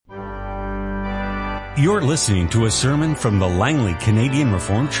You're listening to a sermon from the Langley Canadian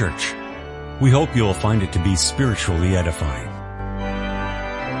Reformed Church. We hope you'll find it to be spiritually edifying.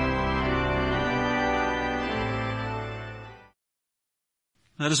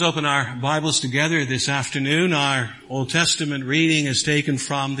 Let us open our Bibles together this afternoon. Our Old Testament reading is taken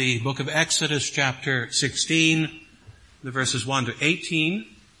from the book of Exodus, chapter 16, the verses 1 to 18.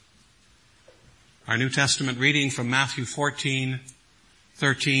 Our New Testament reading from Matthew 14,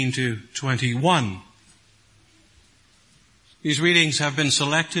 13 to 21. These readings have been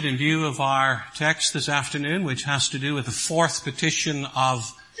selected in view of our text this afternoon, which has to do with the fourth petition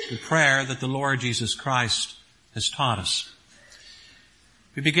of the prayer that the Lord Jesus Christ has taught us.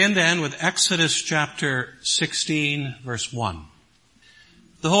 We begin then with Exodus chapter 16, verse 1.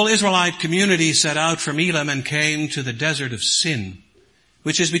 The whole Israelite community set out from Elim and came to the desert of Sin,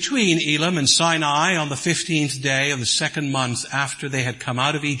 which is between Elim and Sinai, on the 15th day of the second month after they had come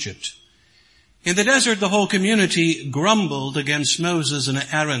out of Egypt. In the desert, the whole community grumbled against Moses and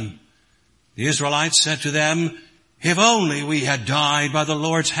Aaron. The Israelites said to them, "If only we had died by the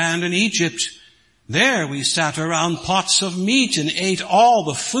Lord's hand in Egypt. There we sat around pots of meat and ate all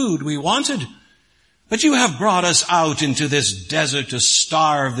the food we wanted. But you have brought us out into this desert to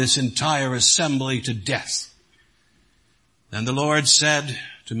starve this entire assembly to death." Then the Lord said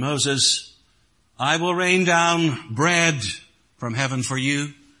to Moses, "I will rain down bread from heaven for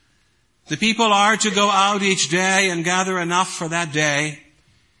you. The people are to go out each day and gather enough for that day.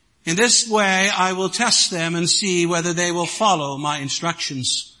 In this way I will test them and see whether they will follow my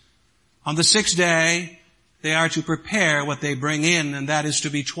instructions. On the sixth day they are to prepare what they bring in, and that is to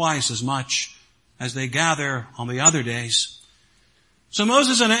be twice as much as they gather on the other days." So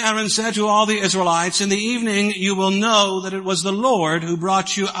Moses and Aaron said to all the Israelites, "In the evening you will know that it was the Lord who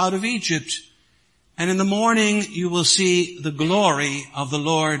brought you out of Egypt. And in the morning you will see the glory of the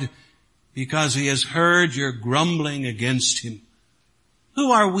Lord, because he has heard your grumbling against him.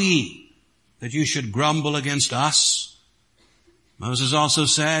 Who are we that you should grumble against us?" Moses also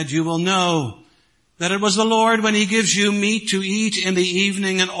said, "You will know that it was the Lord when he gives you meat to eat in the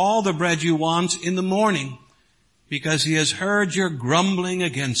evening and all the bread you want in the morning, because he has heard your grumbling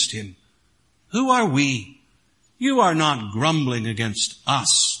against him. Who are we? You are not grumbling against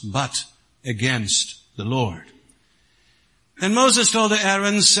us, but against the Lord." Then Moses told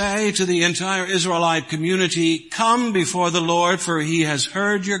Aaron, "Say to the entire Israelite community, 'Come before the Lord, for he has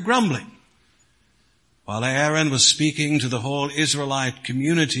heard your grumbling.'" While Aaron was speaking to the whole Israelite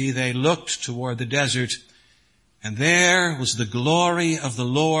community, they looked toward the desert, and there was the glory of the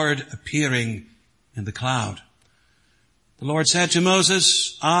Lord appearing in the cloud. The Lord said to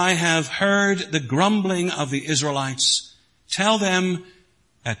Moses, "I have heard the grumbling of the Israelites. Tell them,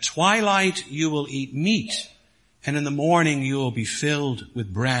 at twilight you will eat meat, and in the morning you will be filled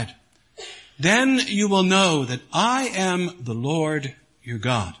with bread. Then you will know that I am the Lord your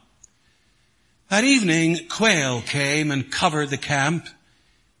God." That evening quail came and covered the camp,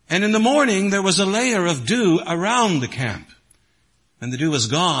 and in the morning there was a layer of dew around the camp. When the dew was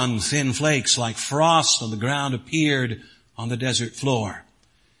gone, thin flakes like frost on the ground appeared on the desert floor.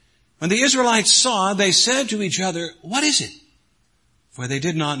 When the Israelites saw it, they said to each other, "What is it?" For they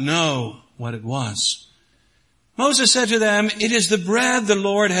did not know what it was. Moses said to them, "It is the bread the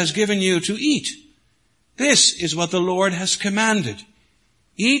Lord has given you to eat. This is what the Lord has commanded.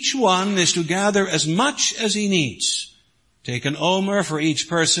 Each one is to gather as much as he needs. Take an omer for each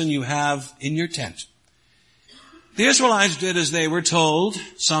person you have in your tent." The Israelites did as they were told.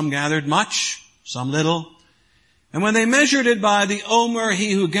 Some gathered much, some little. And when they measured it by the omer,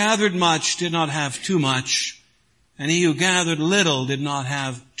 he who gathered much did not have too much, and he who gathered little did not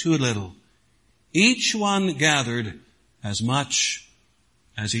have too little. Each one gathered as much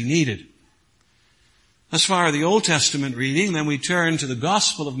as he needed. As far as the Old Testament reading, then we turn to the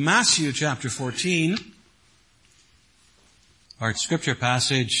Gospel of Matthew chapter 14. Our scripture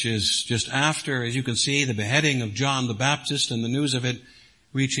passage is just after, as you can see, the beheading of John the Baptist and the news of it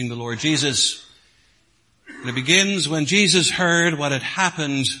reaching the Lord Jesus. And it begins, "When Jesus heard what had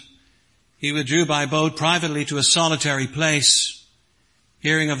happened, he withdrew by boat privately to a solitary place.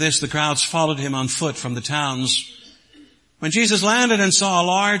 Hearing of this, the crowds followed him on foot from the towns. When Jesus landed and saw a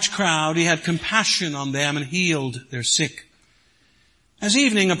large crowd, he had compassion on them and healed their sick. As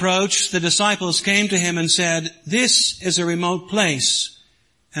evening approached, the disciples came to him and said, 'This is a remote place,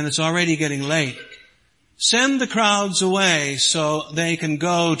 and it's already getting late. Send the crowds away so they can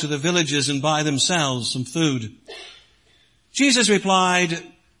go to the villages and buy themselves some food.' Jesus replied,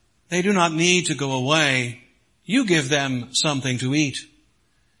 'They do not need to go away. You give them something to eat.'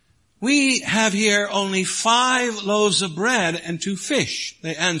 'We have here only 5 loaves of bread and 2 fish,'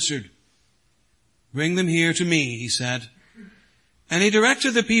 they answered. Bring them here to me, he said. And he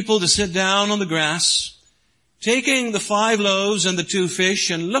directed the people to sit down on the grass. Taking the 5 loaves and the 2 fish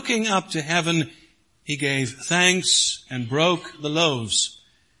and looking up to heaven, he gave thanks and broke the loaves.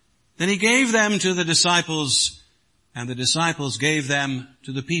 Then he gave them to the disciples, and the disciples gave them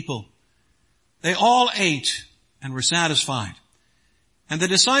to the people. They all ate and were satisfied. And the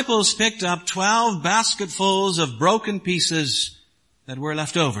disciples picked up 12 basketfuls of broken pieces that were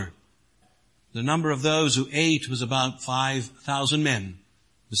left over. The number of those who ate was about 5,000 men,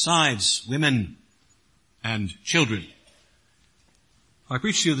 besides women and children. I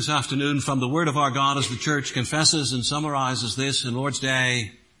preach to you this afternoon from the Word of our God as the Church confesses and summarizes this in Lord's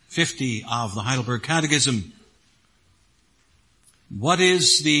Day 50 of the Heidelberg Catechism. What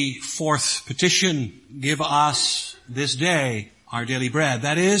is the 4th petition? Give us this day our daily bread.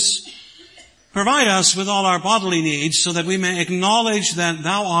 That is, provide us with all our bodily needs so that we may acknowledge that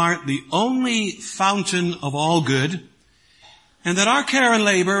Thou art the only fountain of all good, and that our care and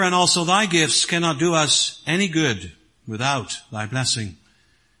labor and also Thy gifts cannot do us any good without Thy blessing.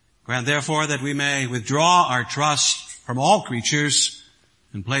 Grant therefore that we may withdraw our trust from all creatures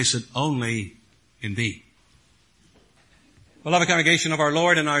and place it only in Thee. Beloved congregation of our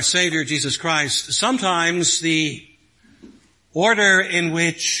Lord and our Savior Jesus Christ, sometimes the order in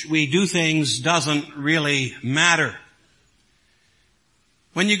which we do things doesn't really matter.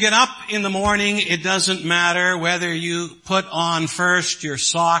 When you get up in the morning, it doesn't matter whether you put on first your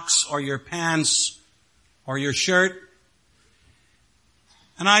socks or your pants or your shirt.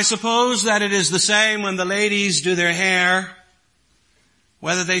 And I suppose that it is the same when the ladies do their hair,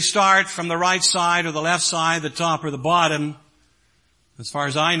 whether they start from the right side or the left side, the top or the bottom. As far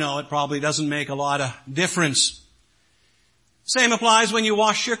as I know, it probably doesn't make a lot of difference. Same applies when you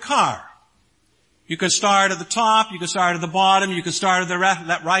wash your car. You can start at the top, you can start at the bottom, you can start at the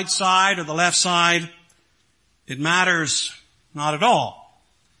right side or the left side. It matters not at all.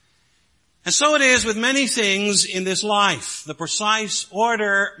 And so it is with many things in this life. The precise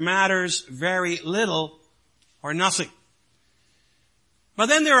order matters very little or nothing. But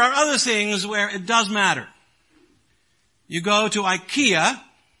then there are other things where it does matter. You go to IKEA,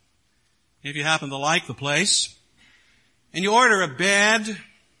 if you happen to like the place, and you order a bed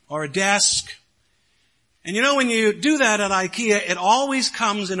or a desk. And you know, when you do that at IKEA, it always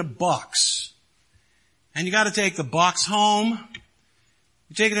comes in a box. And you got to take the box home.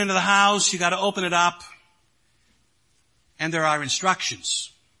 You take it into the house, you got to open it up. And there are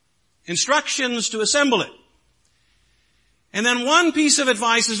instructions. Instructions to assemble it. And then one piece of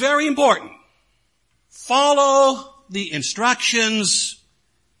advice is very important. Follow the instructions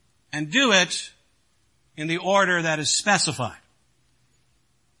and do it in the order that is specified.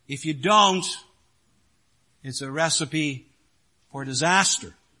 If you don't, it's a recipe for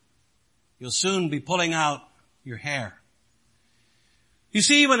disaster. You'll soon be pulling out your hair. You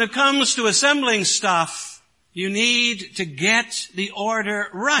see, when it comes to assembling stuff, you need to get the order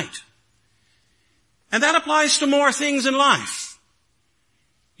right. And that applies to more things in life.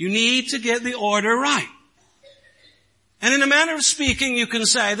 You need to get the order right. And in a manner of speaking, you can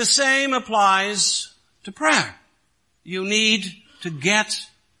say the same applies to prayer. You need to get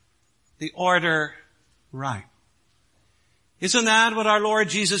the order right. Isn't that what our Lord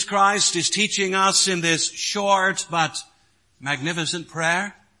Jesus Christ is teaching us in this short but magnificent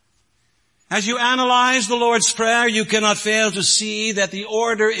prayer? As you analyze the Lord's Prayer, you cannot fail to see that the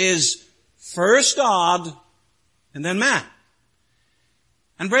order is first God and then man.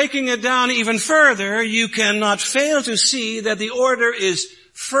 And breaking it down even further, you cannot fail to see that the order is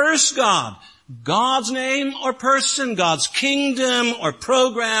first God, God's name or person, God's kingdom or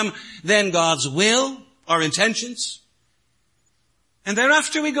program, then God's will or intentions. And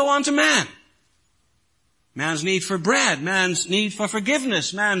thereafter we go on to man. Man's need for bread, man's need for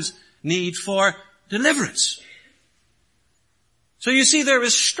forgiveness, man's need for deliverance. So you see, there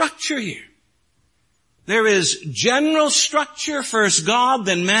is structure here. There is general structure, first God,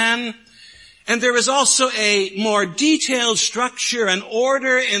 then man. And there is also a more detailed structure and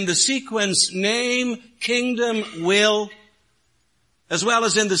order in the sequence name, kingdom, will, as well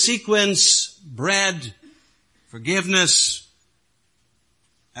as in the sequence bread, forgiveness,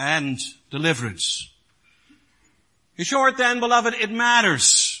 and deliverance. In short then, beloved, it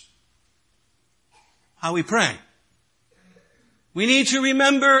matters how we pray. We need to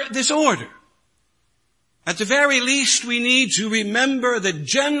remember this order. At the very least, we need to remember the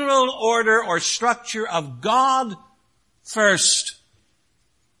general order or structure of God first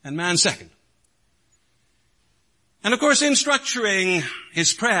and man second. And of course, in structuring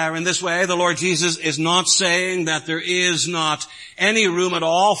his prayer in this way, the Lord Jesus is not saying that there is not any room at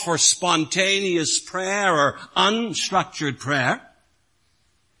all for spontaneous prayer or unstructured prayer.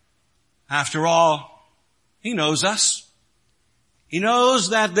 After all, he knows us. He knows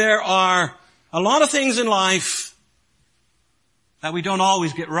that there are a lot of things in life that we don't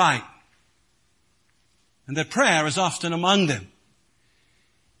always get right, and that prayer is often among them.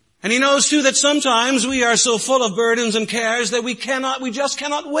 And he knows too that sometimes we are so full of burdens and cares that we just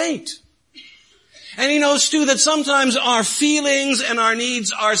cannot wait. And he knows too that sometimes our feelings and our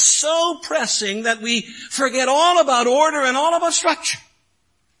needs are so pressing that we forget all about order and all about structure.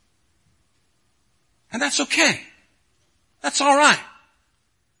 And that's okay. That's all right.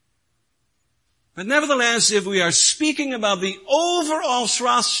 But nevertheless, if we are speaking about the overall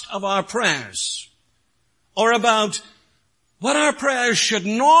thrust of our prayers, or about what our prayers should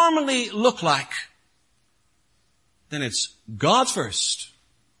normally look like, then it's God first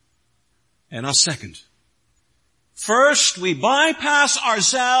and us second. First, we bypass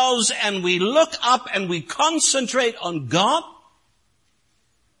ourselves and we look up and we concentrate on God.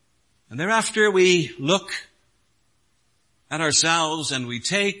 And thereafter we look at ourselves and we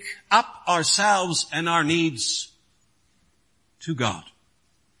take up ourselves and our needs to God.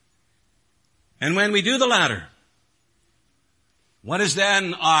 And when we do the latter, what is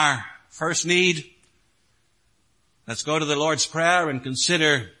then our first need? Let's go to the Lord's Prayer and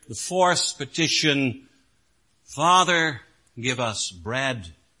consider the fourth petition. Father, give us bread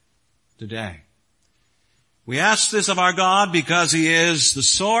today. We ask this of our God because he is the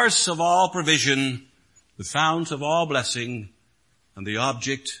source of all provision, the fount of all blessing, and the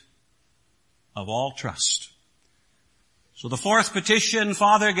object of all trust. So the fourth petition,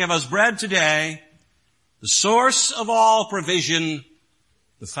 Father, give us bread today, the source of all provision,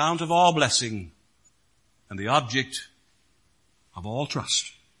 the fount of all blessing, and the object of all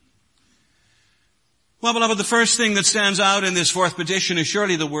trust. Well, beloved, the first thing that stands out in this fourth petition is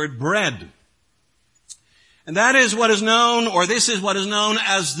surely the word bread. And that is what is known, or this is what is known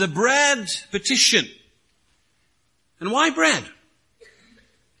as the bread petition. And why bread?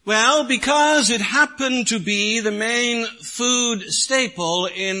 Well, because it happened to be the main food staple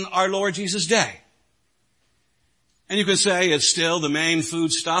in our Lord Jesus' day. And you can say it's still the main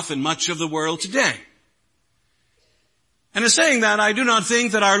food stuff in much of the world today. And in saying that, I do not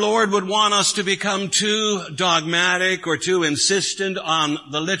think that our Lord would want us to become too dogmatic or too insistent on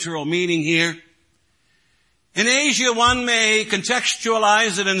the literal meaning here. In Asia, one may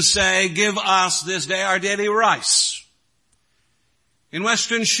contextualize it and say, give us this day our daily rice. In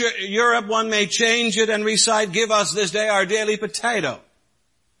Western Europe, one may change it and recite, give us this day our daily potato.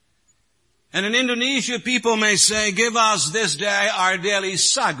 And in Indonesia, people may say, give us this day our daily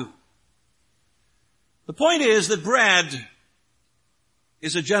sagu. The point is that bread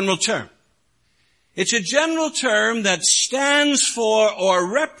is a general term. It's a general term that stands for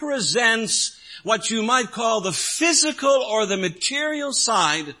or represents what you might call the physical or the material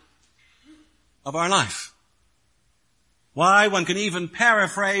side of our life. Why, one can even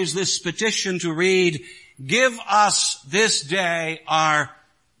paraphrase this petition to read, give us this day our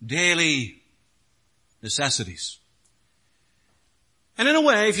daily necessities. And in a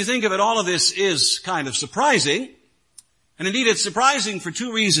way, if you think of it, all of this is kind of surprising. And indeed, it's surprising for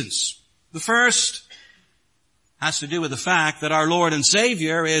two reasons. The first has to do with the fact that our Lord and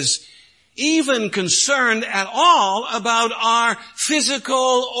Savior is even concerned at all about our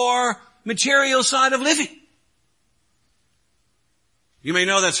physical or material side of living. You may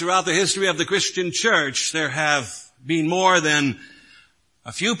know that throughout the history of the Christian church, there have been more than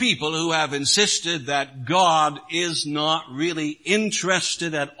a few people who have insisted that God is not really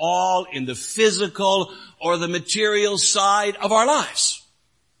interested at all in the physical or the material side of our lives.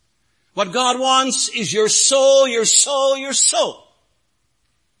 What God wants is your soul, your soul, your soul.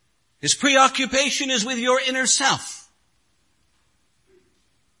 His preoccupation is with your inner self.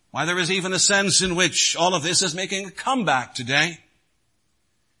 Why, there is even a sense in which all of this is making a comeback today.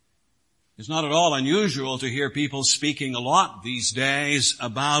 It's not at all unusual to hear people speaking a lot these days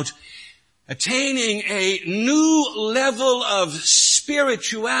about attaining a new level of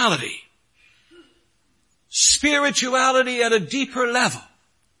spirituality. Spirituality at a deeper level.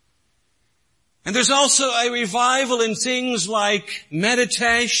 And there's also a revival in things like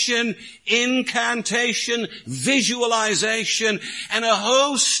meditation, incantation, visualization, and a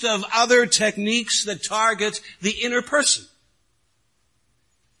host of other techniques that target the inner person.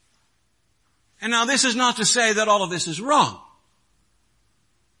 And now this is not to say that all of this is wrong.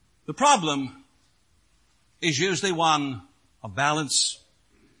 The problem is usually one of balance,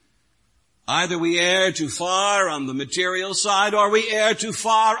 Either we err too far on the material side or we err too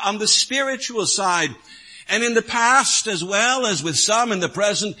far on the spiritual side. And in the past, as well as with some in the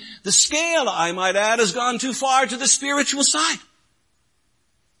present, the scale, I might add, has gone too far to the spiritual side.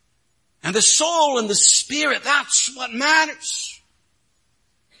 And the soul and the spirit, that's what matters.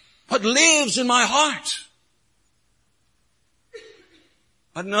 What lives in my heart.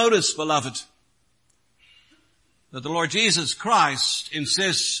 But notice, beloved, that the Lord Jesus Christ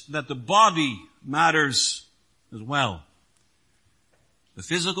insists that the body matters as well. The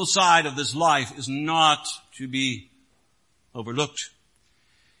physical side of this life is not to be overlooked.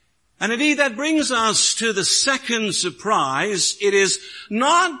 And indeed, that brings us to the second surprise. It is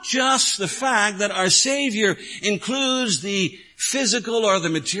not just the fact that our Savior includes the physical or the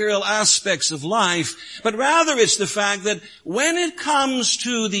material aspects of life, but rather it's the fact that when it comes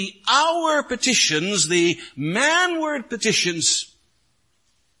to the our petitions, the manward petitions,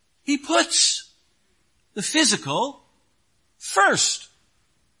 He puts the physical first.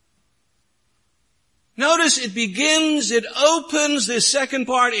 Notice it begins, it opens this second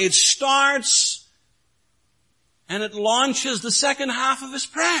part, it starts, and it launches the second half of His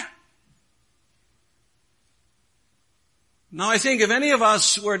prayer. Now I think if any of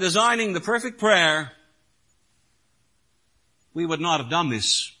us were designing the perfect prayer, we would not have done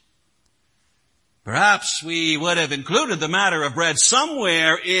this. Perhaps we would have included the matter of bread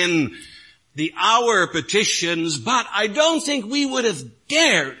somewhere in the our petitions, but I don't think we would have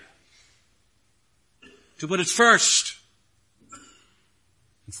dared to put it first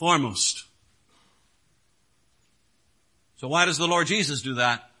and foremost. So why does the Lord Jesus do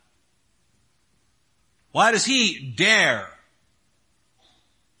that? Why does He dare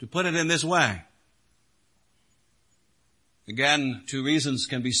to put it in this way? Again, two reasons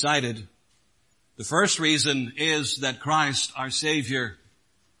can be cited. The first reason is that Christ, our Savior,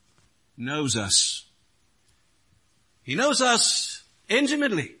 knows us. He knows us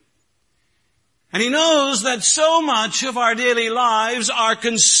intimately. And He knows that so much of our daily lives are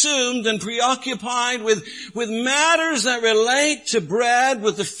consumed and preoccupied with matters that relate to bread,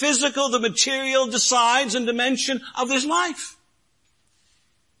 with the physical, the material, the sides and dimension of this life.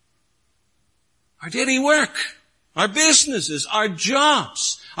 Our daily work, our businesses, our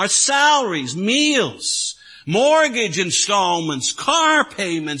jobs, our salaries, meals, mortgage installments, car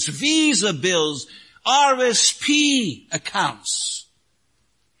payments, visa bills, RSP accounts.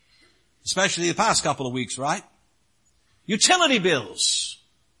 Especially the past couple of weeks, right? Utility bills.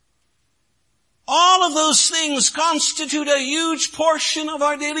 All of those things constitute a huge portion of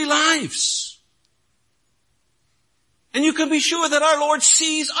our daily lives. And you can be sure that our Lord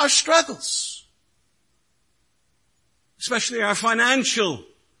sees our struggles. Especially our financial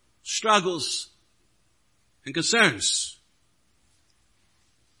struggles and concerns.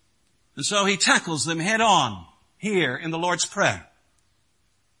 And so He tackles them head on here in the Lord's Prayer.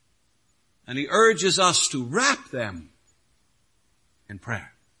 And He urges us to wrap them in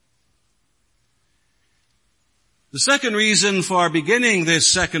prayer. The second reason for beginning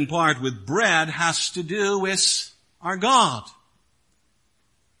this second part with bread has to do with our God,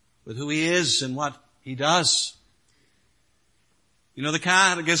 with who He is and what He does. You know, the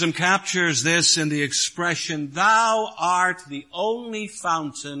Catechism captures this in the expression, "Thou art the only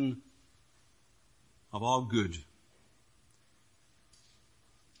fountain of all good."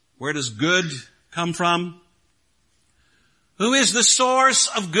 Where does good come from? Who is the source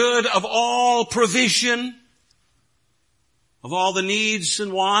of good, of all provision, of all the needs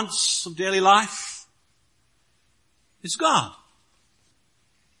and wants of daily life? It's God.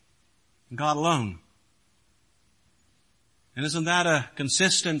 And God alone. And isn't that a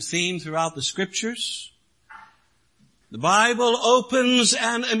consistent theme throughout the Scriptures? The Bible opens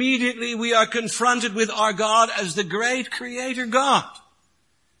and immediately we are confronted with our God as the great Creator God.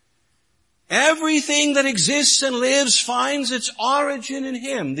 Everything that exists and lives finds its origin in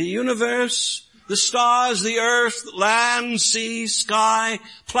Him. The universe, the stars, the earth, land, sea, sky,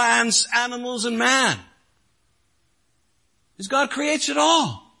 plants, animals, and man. As God creates it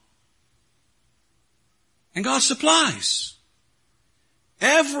all. And God supplies.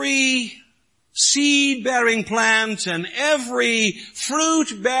 Every seed-bearing plant and every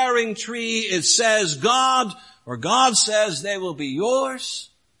fruit-bearing tree, it says God, or God says they will be yours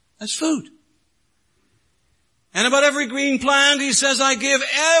as food. And about every green plant, He says, I give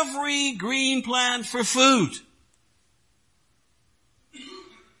every green plant for food.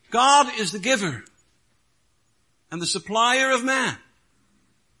 God is the giver and the supplier of man.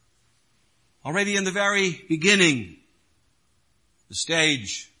 Already in the very beginning, the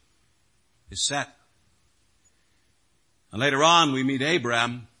stage is set. And later on, we meet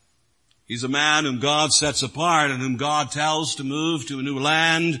Abraham. He's a man whom God sets apart and whom God tells to move to a new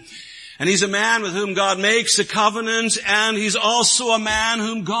land. And he's a man with whom God makes a covenant, and he's also a man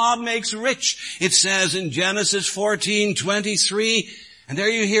whom God makes rich. It says in Genesis 14:23, and there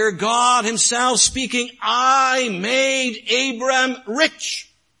you hear God himself speaking, I made Abram rich.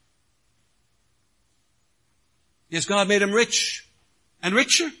 Yes, God made him rich and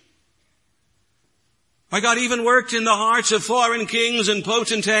richer. My God even worked in the hearts of foreign kings and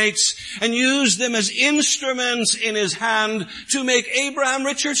potentates and used them as instruments in his hand to make Abraham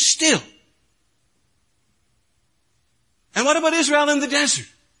richer still. And what about Israel in the desert?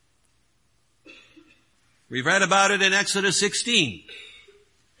 We've read about it in Exodus 16.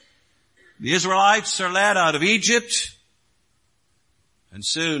 The Israelites are led out of Egypt, and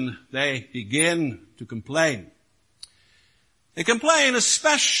soon they begin to complain. They complain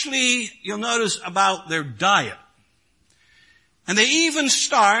especially, you'll notice, about their diet. And they even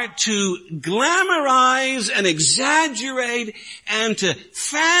start to glamorize and exaggerate and to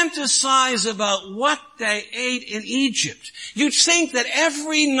fantasize about what they ate in Egypt. You'd think that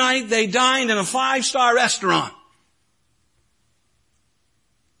every night they dined in a 5-star restaurant.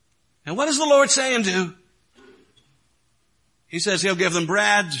 And what does the Lord say and do? He says he'll give them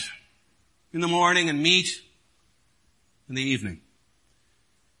bread in the morning and meat in the evening.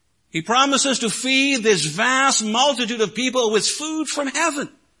 He promises to feed this vast multitude of people with food from heaven.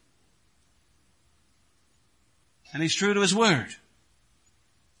 And he's true to his word.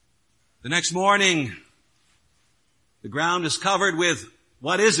 The next morning, the ground is covered with,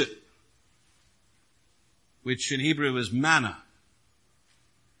 what is it? Which in Hebrew is manna.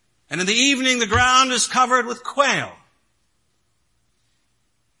 And in the evening, the ground is covered with quail.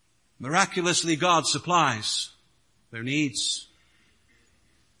 Miraculously, God supplies their needs.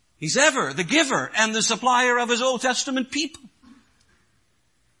 He's ever the giver and the supplier of his Old Testament people.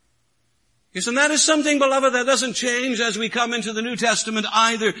 Yes, and that is something, beloved, that doesn't change as we come into the New Testament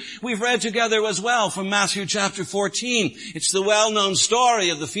either. We've read together as well from Matthew chapter 14. It's the well-known story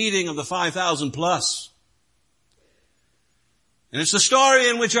of the feeding of the 5,000 plus. And it's the story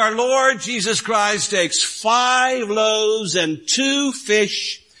in which our Lord Jesus Christ takes 5 loaves and 2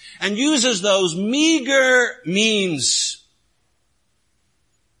 fish and uses those meager means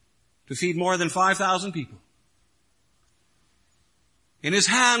to feed more than 5,000 people. In his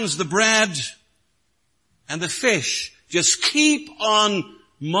hands, the bread and the fish just keep on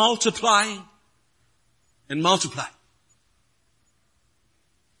multiplying and multiplying.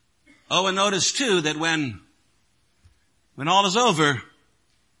 Oh, and notice too that when all is over,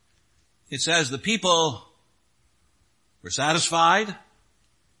 it says the people were satisfied,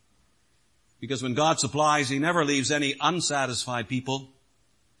 because when God supplies, he never leaves any unsatisfied people.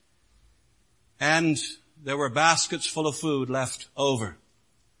 And there were baskets full of food left over.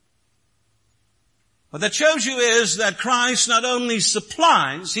 What that shows you is that Christ not only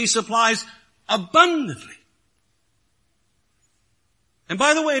supplies, he supplies abundantly. And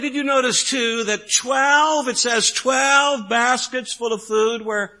by the way, did you notice too that 12 baskets full of food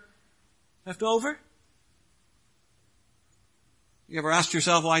were left over? You ever asked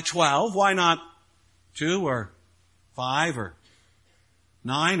yourself why 12? Why not 2 or 5 or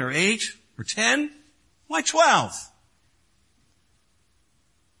 9 or 8 or 10? Why 12?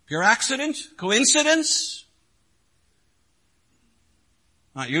 Pure accident? Coincidence?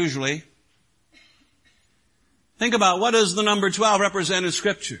 Not usually. Think about, what does the number 12 represent in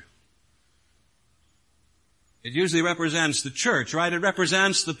Scripture? It usually represents the church, right? It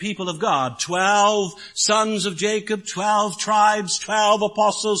represents the people of God. 12 sons of Jacob, 12 tribes, 12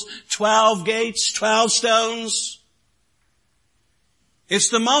 apostles, 12 gates, 12 stones. It's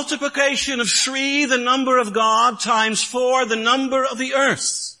the multiplication of 3, the number of God, times 4, the number of the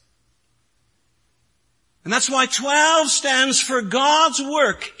earth. And that's why 12 stands for God's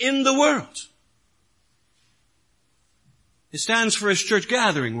work in the world. It stands for his church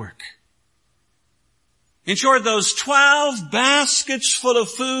gathering work. In short, those 12 baskets full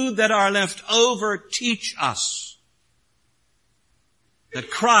of food that are left over teach us that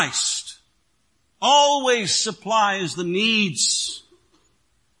Christ always supplies the needs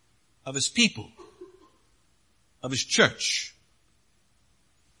of his people, of his church.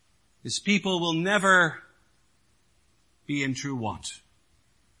 His people will never be in true want.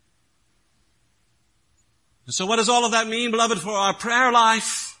 And so what does all of that mean, beloved, for our prayer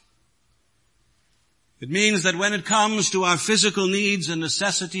life? It means that when it comes to our physical needs and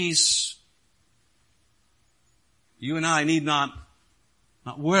necessities, you and I need not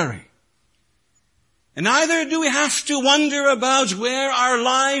worry. And neither do we have to wonder about where our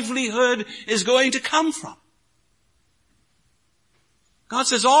livelihood is going to come from. God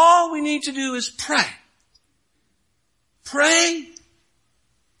says all we need to do is pray. Pray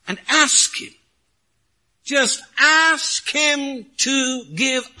and ask Him. Just ask Him to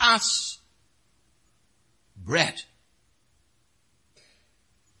give us bread.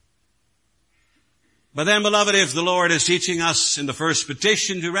 But then, beloved, if the Lord is teaching us in the first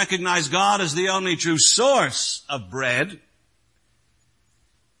petition to recognize God as the only true source of bread,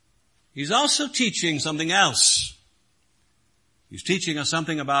 He's also teaching something else. He's teaching us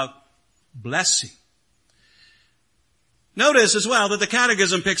something about blessing. Notice as well that the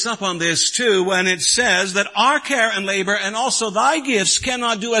Catechism picks up on this too when it says that our care and labor and also thy gifts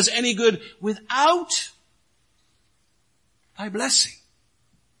cannot do us any good without thy blessing.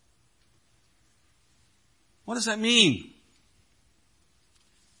 What does that mean?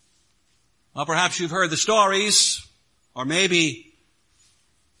 Well, perhaps you've heard the stories, or maybe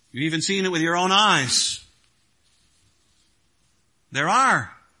you've even seen it with your own eyes. There are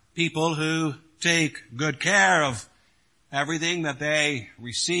people who take good care of everything that they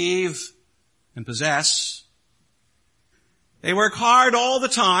receive and possess. They work hard all the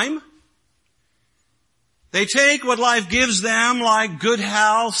time. They take what life gives them, like good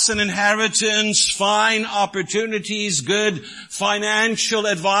health and inheritance, fine opportunities, good financial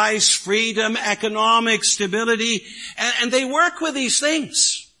advice, freedom, economic stability, and they work with these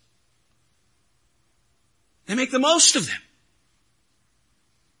things. They make the most of them.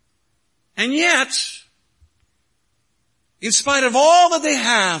 And yet, in spite of all that they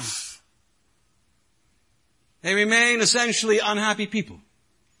have, they remain essentially unhappy people.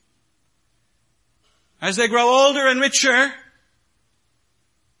 As they grow older and richer,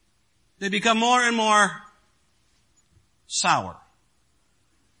 they become more and more sour.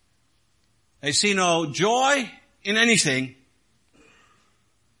 They see no joy in anything.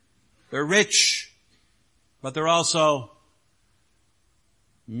 They're rich, but they're also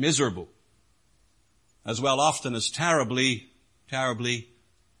miserable, as well often as terribly, terribly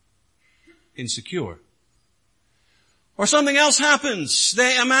insecure. Or something else happens.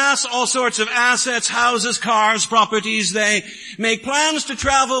 They amass all sorts of assets, houses, cars, properties. They make plans to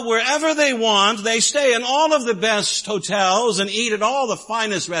travel wherever they want. They stay in all of the best hotels and eat at all the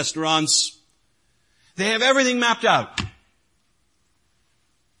finest restaurants. They have everything mapped out.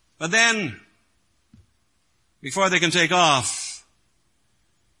 But then, before they can take off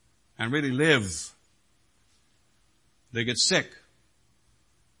and really live, they get sick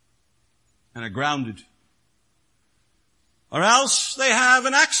and are grounded. Or else they have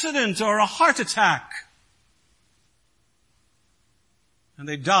an accident or a heart attack and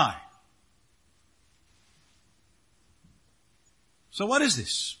they die. So what is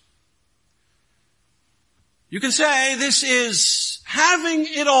this? You can say this is having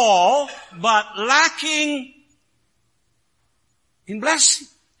it all but lacking in blessing.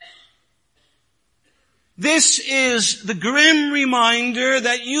 This is the grim reminder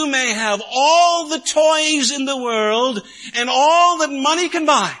that you may have all the toys in the world and all that money can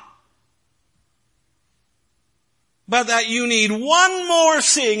buy, but that you need one more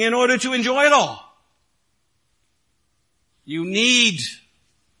thing in order to enjoy it all. You need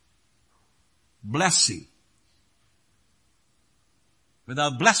blessing.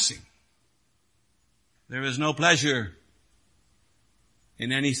 Without blessing, there is no pleasure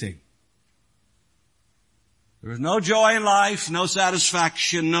in anything. There is no joy in life, no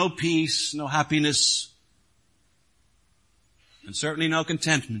satisfaction, no peace, no happiness, and certainly no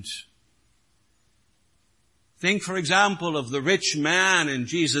contentment. Think, for example, of the rich man in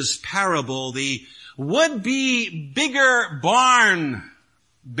Jesus' parable, the would-be bigger barn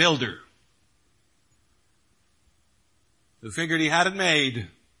builder, who figured he had it made.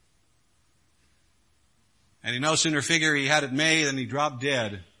 And he no sooner figured he had it made than he dropped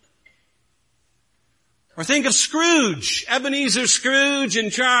dead. Or think of Scrooge, Ebenezer Scrooge in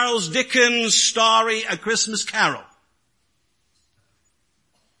Charles Dickens' story, A Christmas Carol.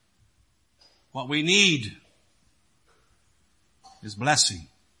 What we need is blessing.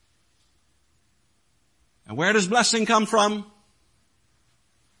 And where does blessing come from?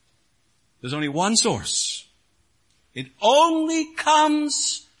 There's only one source. It only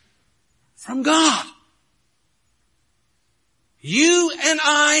comes from God. You and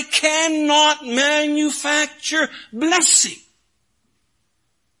I cannot manufacture blessing.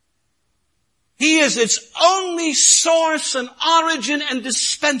 He is its only source and origin and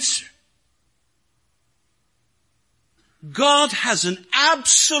dispenser. God has an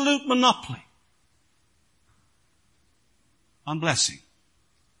absolute monopoly on blessing.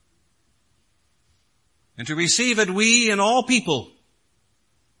 And to receive it, we and all people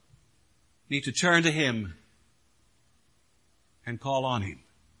need to turn to Him and call on Him.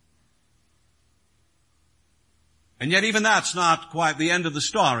 And yet even that's not quite the end of the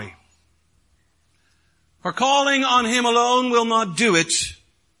story. For calling on Him alone will not do it.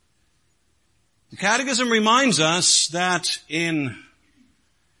 The Catechism reminds us that in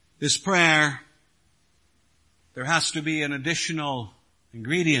this prayer, there has to be an additional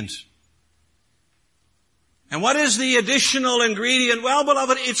ingredient. And what is the additional ingredient? Well,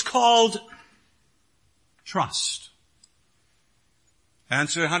 beloved, it's called trust.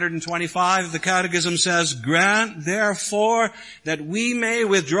 Answer 125, the Catechism says, grant therefore that we may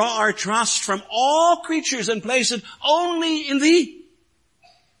withdraw our trust from all creatures and place it only in Thee.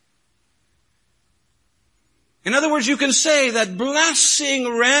 In other words, you can say that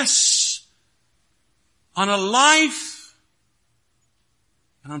blessing rests on a life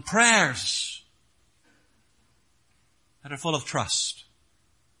and on prayers that are full of trust.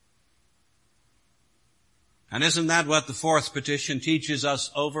 And isn't that what the fourth petition teaches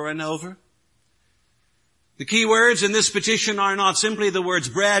us over and over? The key words in this petition are not simply the words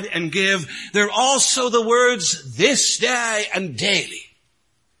bread and give. They're also the words this day and daily.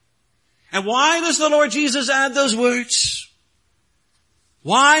 And why does the Lord Jesus add those words?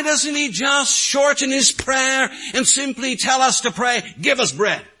 Why doesn't He just shorten His prayer and simply tell us to pray, give us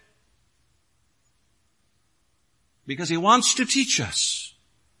bread? Because He wants to teach us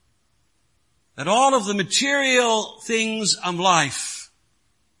that all of the material things of life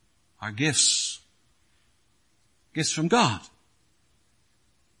are gifts. Gifts from God.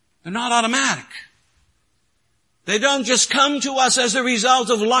 They're not automatic. They don't just come to us as a result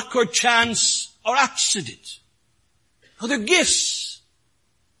of luck or chance or accident. No, they're gifts.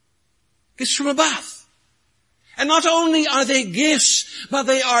 Gifts from above. And not only are they gifts, but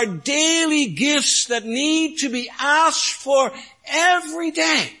they are daily gifts that need to be asked for every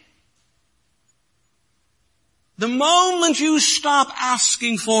day. The moment you stop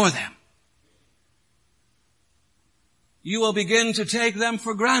asking for them, you will begin to take them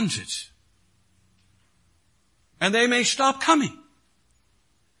for granted. And they may stop coming.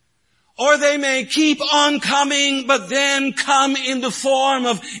 Or they may keep on coming, but then come in the form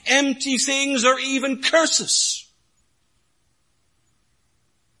of empty things or even curses.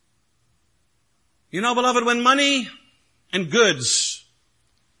 You know, beloved, when money and goods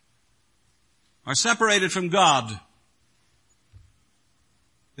are separated from God,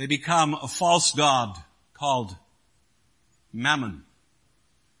 they become a false god called Mammon.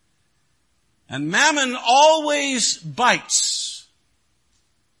 And Mammon always bites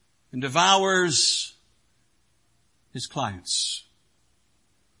and devours his clients.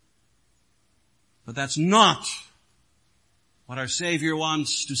 But that's not what our Savior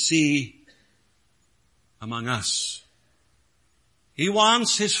wants to see among us. He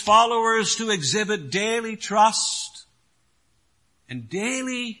wants His followers to exhibit daily trust and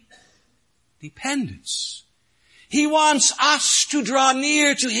daily dependence. He wants us to draw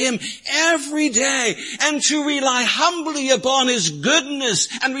near to Him every day and to rely humbly upon His goodness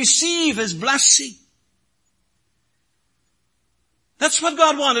and receive His blessing. That's what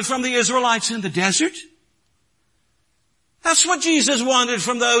God wanted from the Israelites in the desert. That's what Jesus wanted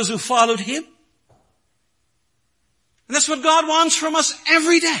from those who followed Him. And that's what God wants from us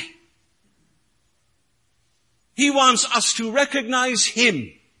every day. He wants us to recognize Him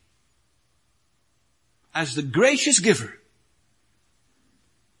as the gracious giver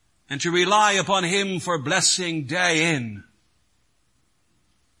and to rely upon Him for blessing day in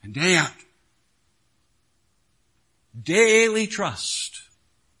and day out. Daily trust.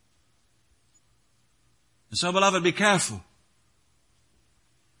 And so, beloved, be careful.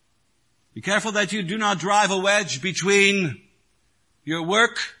 Be careful that you do not drive a wedge between your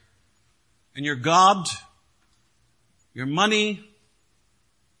work and your God, your money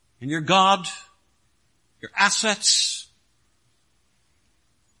and your God, your assets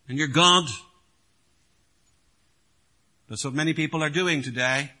and your God. That's what many people are doing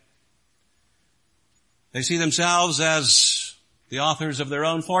today. They see themselves as the authors of their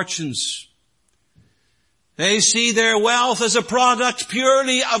own fortunes. They see their wealth as a product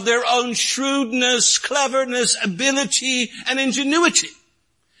purely of their own shrewdness, cleverness, ability, and ingenuity.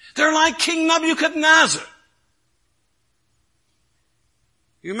 They're like King Nebuchadnezzar.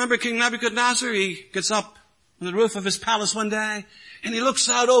 You remember King Nebuchadnezzar? He gets up on the roof of his palace one day and he looks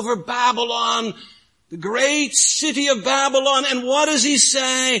out over Babylon, the great city of Babylon, and what does he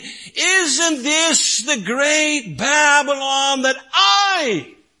say? Isn't this the great Babylon that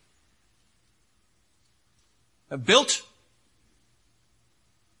I have built?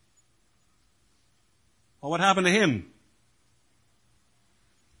 Well, what happened to him?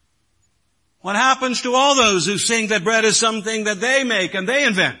 What happens to all those who think that bread is something that they make and they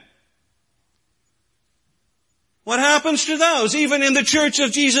invent? What happens to those, even in the Church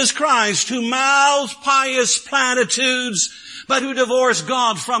of Jesus Christ, who mouth pious platitudes, but who divorce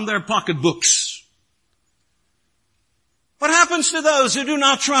God from their pocketbooks? What happens to those who do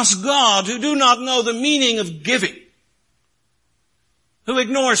not trust God, who do not know the meaning of giving, who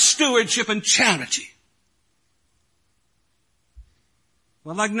ignore stewardship and charity?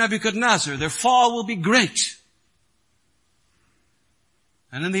 Well, like Nebuchadnezzar, their fall will be great.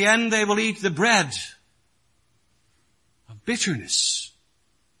 And in the end, they will eat the bread of bitterness.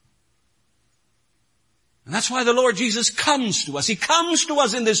 And that's why the Lord Jesus comes to us. He comes to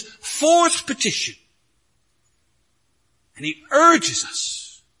us in this fourth petition. And He urges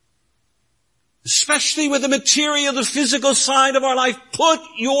us, especially with the material, the physical side of our life, put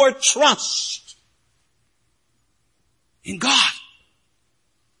your trust in God.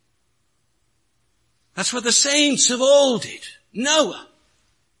 That's what the saints of old did. Noah.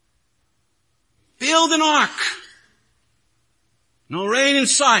 Build an ark. No rain in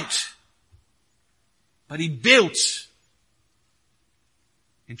sight. But he built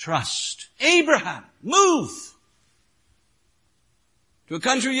in trust. Abraham, move to a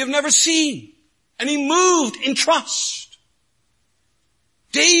country you've never seen. And he moved in trust.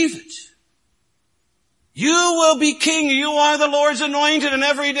 David, you will be king. You are the Lord's anointed, and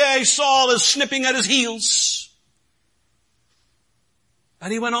every day Saul is snipping at his heels.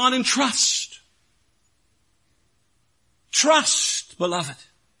 And he went on in trust. Trust, beloved.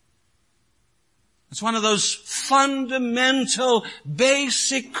 It's one of those fundamental,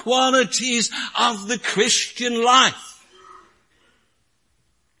 basic qualities of the Christian life.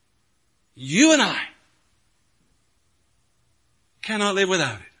 You and I cannot live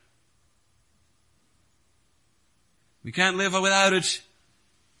without it. We can't live without it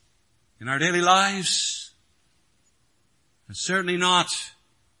in our daily lives, and certainly not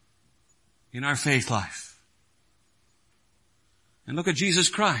in our faith life. And look at Jesus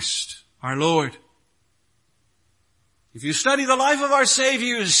Christ, our Lord. If you study the life of our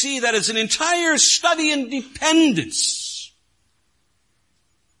Savior, you see that it's an entire study in dependence.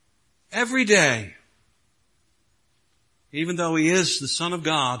 Every day, even though He is the Son of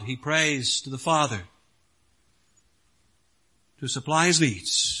God, He prays to the Father to supply His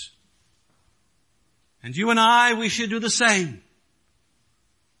needs. And you and I, we should do the same.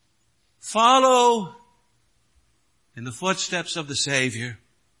 Follow in the footsteps of the Savior.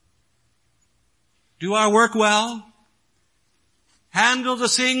 Do our work well. Handle the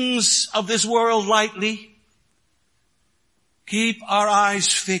things of this world lightly. Keep our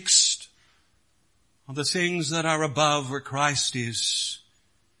eyes fixed on the things that are above where Christ is.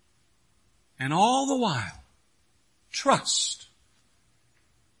 And all the while, trust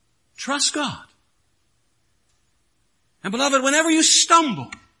God. And beloved, whenever you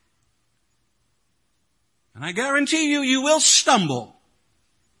stumble, and I guarantee you, you will stumble,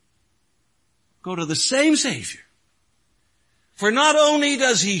 go to the same Savior. For not only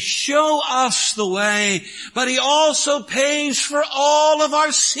does He show us the way, but He also pays for all of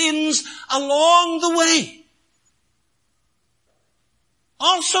our sins along the way.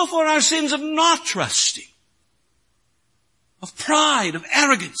 Also for our sins of not trusting, of pride, of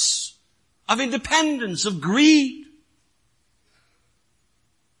arrogance, of independence, of greed.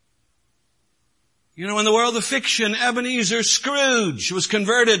 You know, in the world of fiction, Ebenezer Scrooge was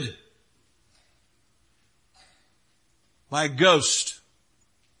converted by a ghost.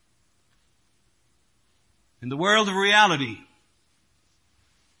 In the world of reality,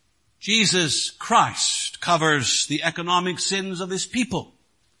 Jesus Christ covers the economic sins of His people.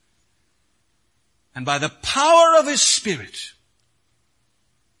 And by the power of His Spirit,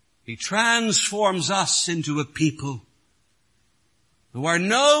 He transforms us into a people who are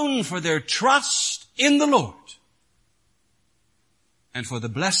known for their trust in the Lord and for the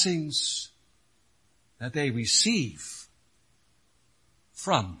blessings that they receive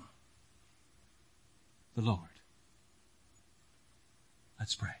from the Lord.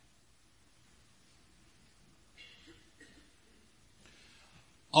 Let's pray.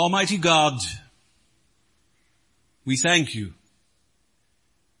 Almighty God, we thank You.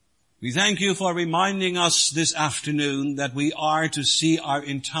 We thank You for reminding us this afternoon that we are to see our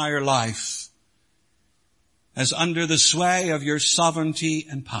entire life as under the sway of Your sovereignty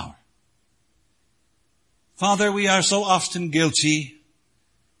and power. Father, we are so often guilty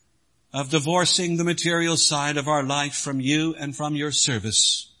of divorcing the material side of our life from You and from Your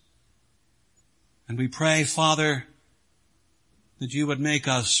service. And we pray, Father, that You would make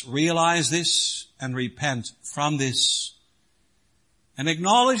us realize this and repent from this and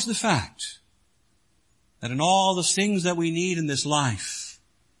acknowledge the fact that in all the things that we need in this life,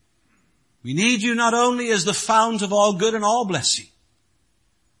 we need you not only as the fount of all good and all blessing,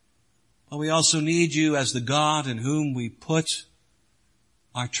 but we also need you as the God in whom we put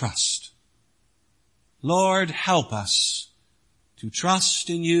our trust. Lord, help us to trust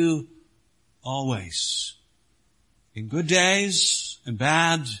in you always, in good days and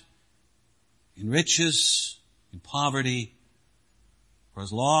bad, in riches, in poverty, for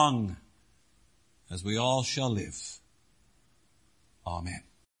as long as we all shall live. Amen.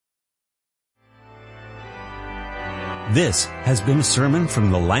 This has been a sermon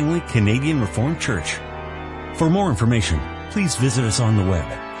from the Langley Canadian Reformed Church. For more information, please visit us on the web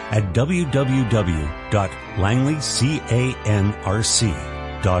at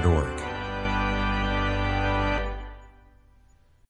www.langleycanrc.org.